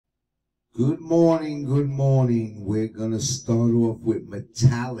Good morning, good morning. We're gonna start off with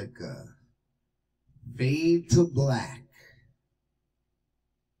Metallica, Fade to Black.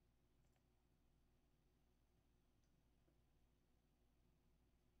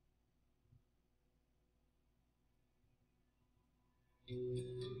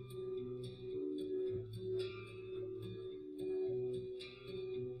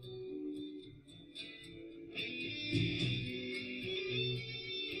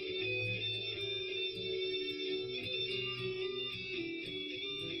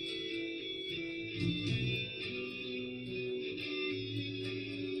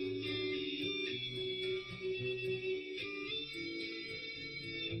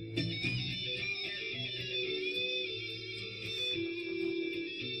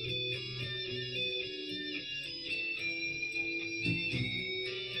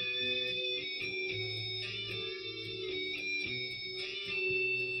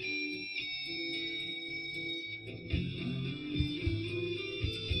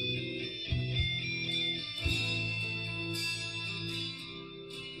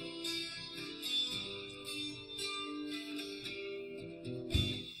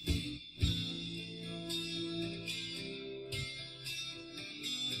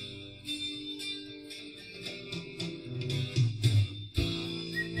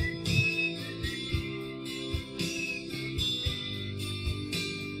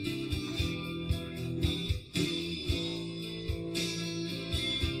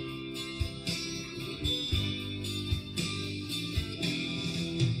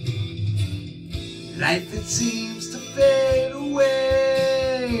 Life, it seems to fade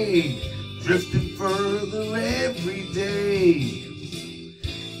away, drifting further every day,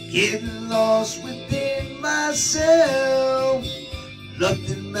 getting lost within myself.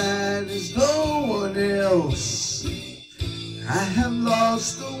 Nothing matters, no one else. I have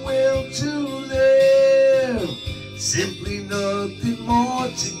lost the will to live, simply nothing more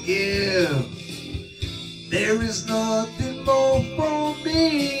to give. There is nothing more for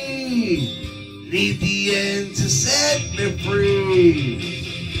me. Need the end to set me free.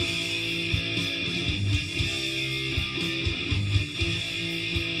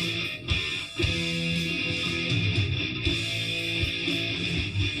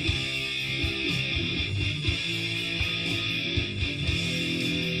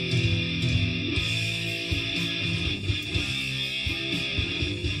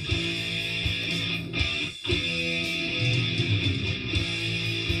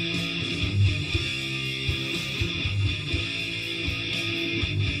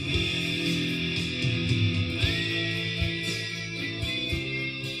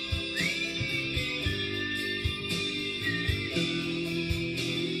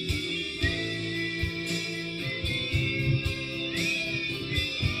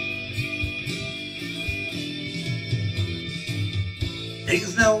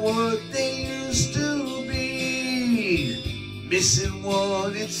 Things not what they used to be, missing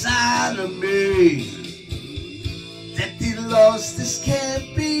one inside of me. That they lost, this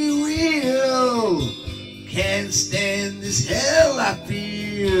can't be real. Can't stand this hell I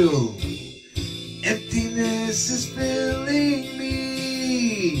feel. Emptiness is filling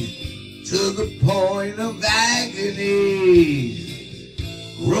me to the point of agony.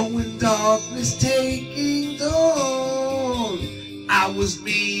 Growing darkness taking dawn. I was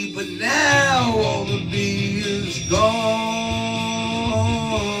me, but now all of me is gone.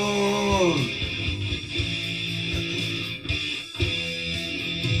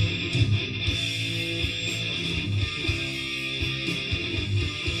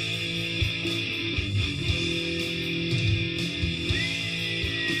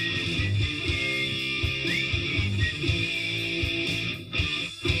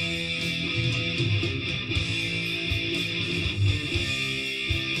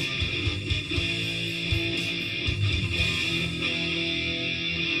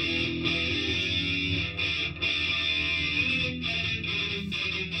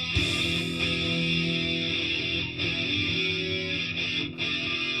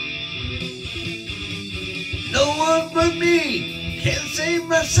 No one but me can save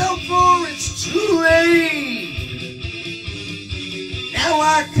myself, or it's too late. Now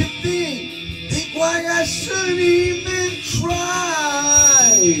I can think why I shouldn't even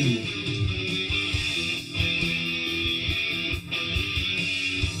try.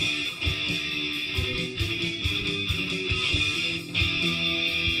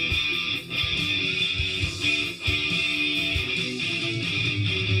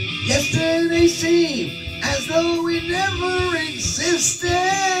 Yesterday seemed as though we never existed.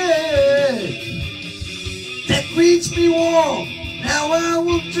 That greets me warm, now I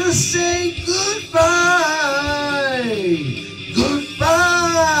will just say goodbye.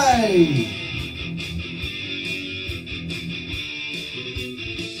 Goodbye.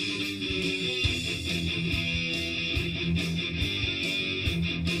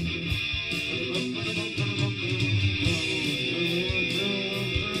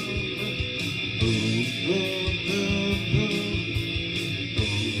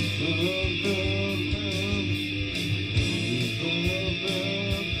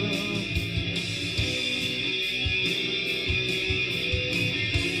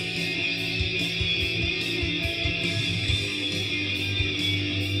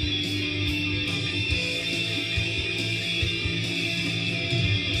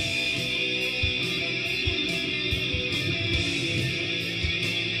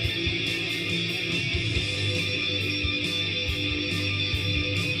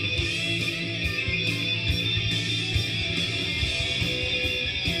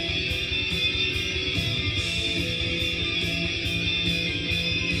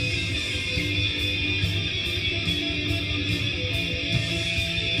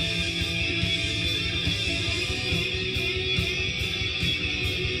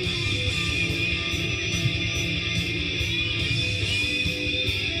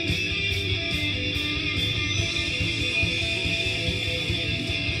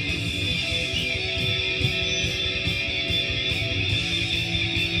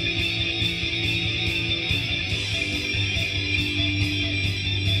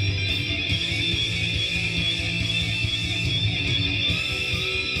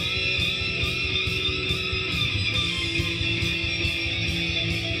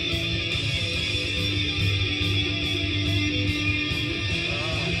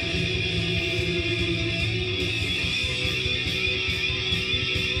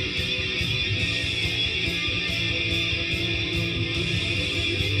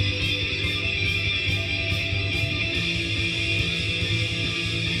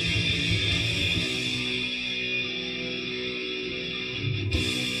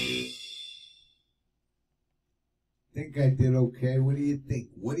 Think I did okay. What do you think?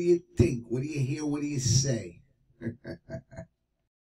 What do you think? What do you hear? What do you say?